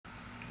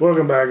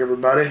Welcome back,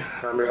 everybody.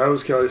 I'm your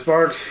host, Kelly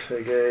Sparks,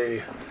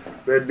 aka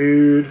Red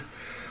Dude.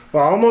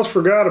 Well, I almost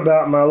forgot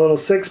about my little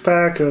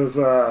 6-pack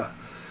of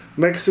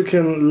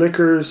Mexican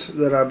liquors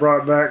that I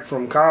brought back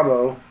from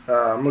Cabo.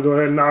 I'm gonna go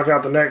ahead and knock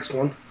out the next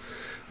one.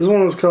 This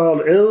one is called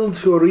El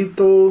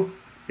Chorrito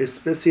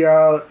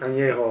Especial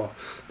Anejo.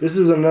 This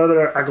is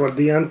another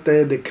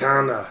aguardiente de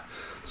cana.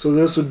 So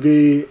this would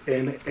be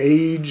an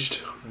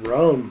aged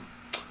rum.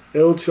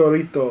 El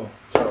Chorrito.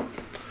 So,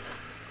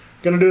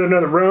 gonna do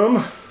another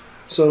rum.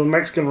 So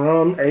Mexican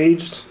rum,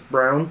 aged,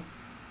 brown.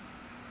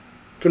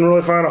 Couldn't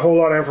really find a whole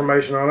lot of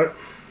information on it.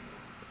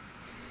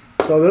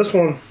 So this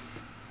one,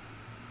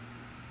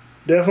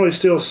 definitely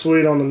still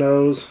sweet on the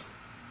nose.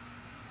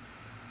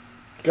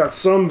 Got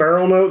some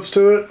barrel notes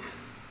to it,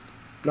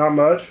 not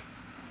much.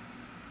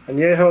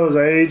 Anejo is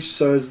aged,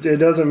 so it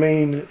doesn't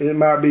mean it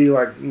might be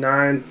like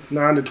 9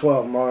 to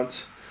 12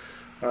 months.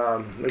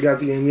 They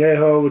got the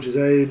Anejo, which is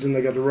aged, and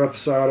they got the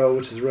Reposado,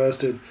 which is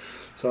rested.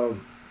 So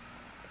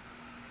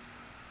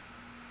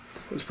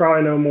it's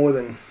probably no more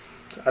than,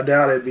 I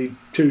doubt it'd be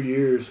 2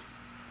 years.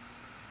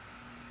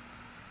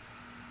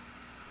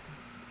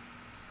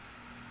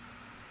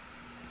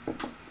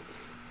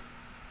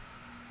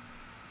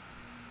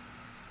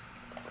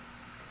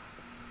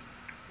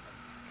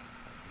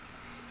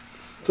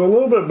 So a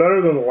little bit better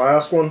than the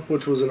last one,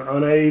 which was an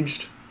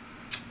unaged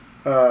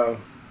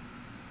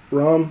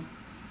rum.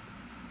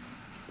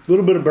 A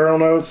little bit of barrel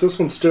notes. This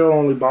one's still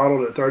only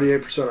bottled at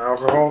 38%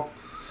 alcohol.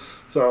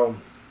 So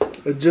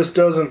it just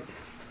doesn't,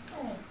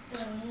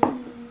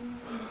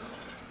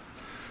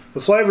 the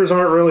flavors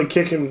aren't really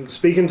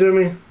speaking to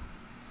me.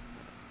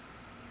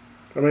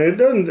 I mean,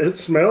 it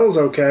smells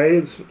okay.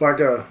 It's like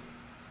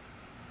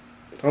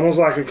almost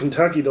like a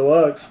Kentucky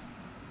Deluxe.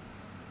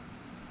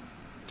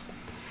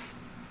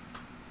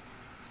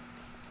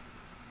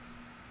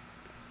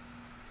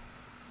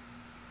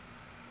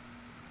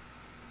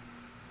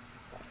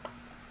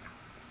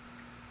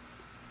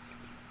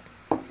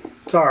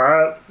 It's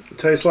alright. It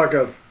tastes like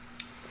a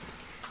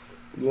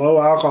low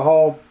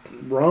alcohol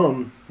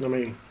rum. I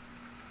mean,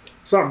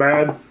 it's not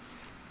bad.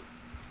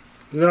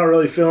 You're not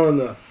really feeling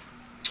the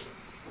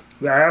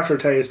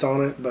aftertaste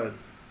on it, but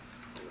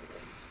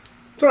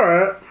it's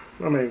alright.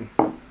 I mean,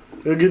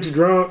 it'll get you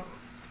drunk.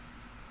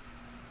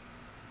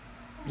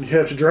 You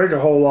have to drink a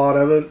whole lot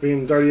of it,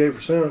 being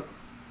 38%.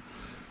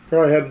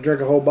 Probably had to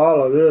drink a whole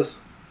bottle of this.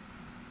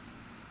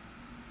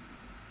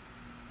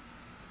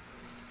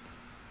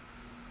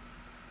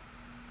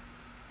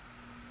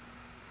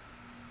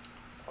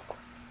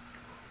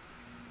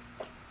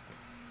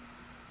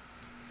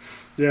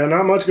 Yeah,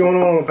 not much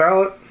going on the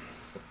palate.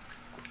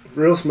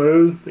 Real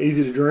smooth,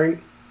 easy to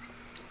drink.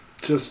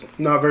 Just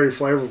not very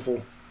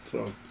flavorful,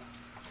 so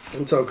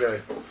it's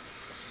okay.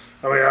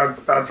 I mean, I'd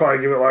probably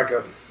give it like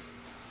a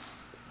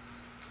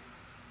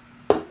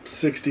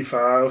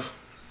 65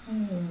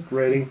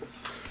 rating,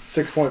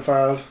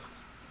 6.5,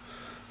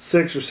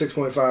 6 or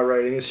 6.5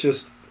 rating. It's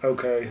just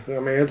okay. I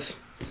mean, it's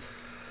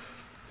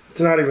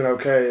not even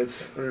okay.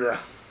 It's yeah.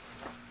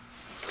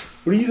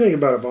 What do you think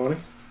about it, Bonnie?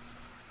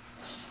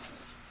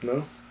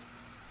 No?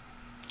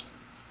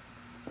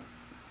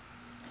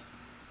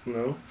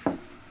 No?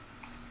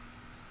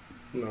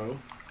 No?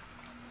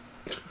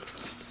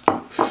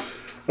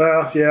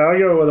 Well, yeah, I'll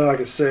go with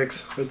like a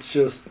 6. It's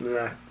just,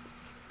 nah.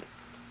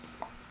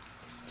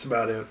 That's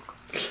about it.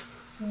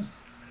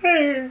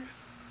 Hey.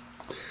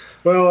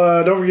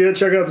 Well, don't forget,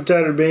 check out the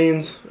Tattered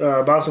Beans.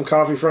 Buy some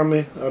coffee from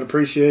me. I'd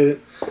appreciate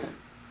it.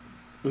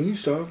 Will you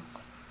stop?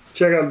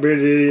 Check out the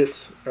Bearded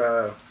Idiots.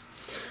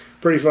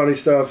 Pretty funny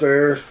stuff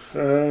there.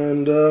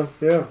 And,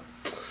 yeah.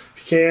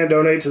 If you can,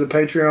 donate to the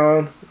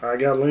Patreon. I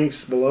got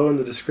links below in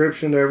the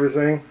description to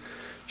everything.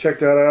 Check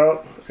that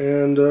out.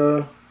 And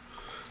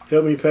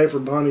help me pay for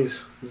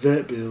Bonnie's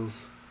vet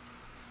bills.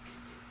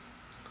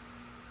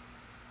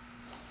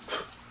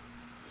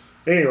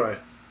 Anyway,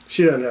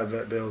 she doesn't have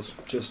vet bills.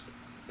 Just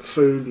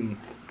food and...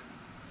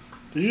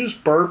 Did you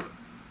just burp?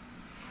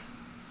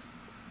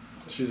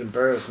 She's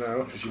embarrassed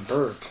now because she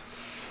burped.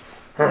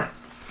 Huh.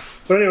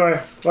 But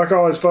anyway, like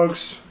always,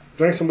 folks,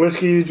 drink some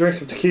whiskey, drink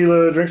some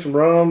tequila, drink some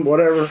rum,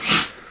 whatever.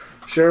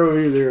 Share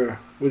with your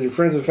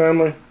friends and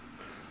family.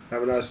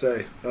 Have a nice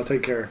day. Y'all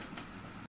take care.